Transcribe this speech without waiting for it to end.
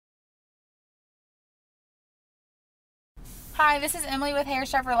Hi, this is Emily with Hare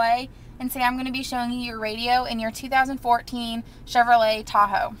Chevrolet, and today I'm going to be showing you your radio in your 2014 Chevrolet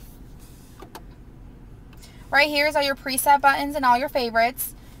Tahoe. Right here is all your preset buttons and all your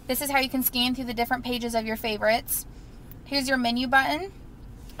favorites. This is how you can scan through the different pages of your favorites. Here's your menu button.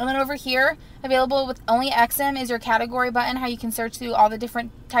 And then over here, available with only XM, is your category button, how you can search through all the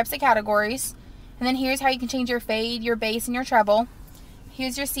different types of categories. And then here's how you can change your fade, your bass, and your treble.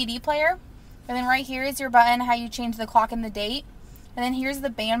 Here's your CD player. And then right here is your button, how you change the clock and the date. And then here's the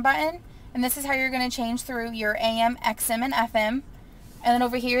band button. And this is how you're going to change through your AM, XM, and FM. And then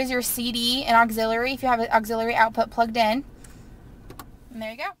over here is your CD and auxiliary if you have an auxiliary output plugged in. And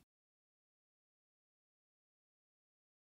there you go.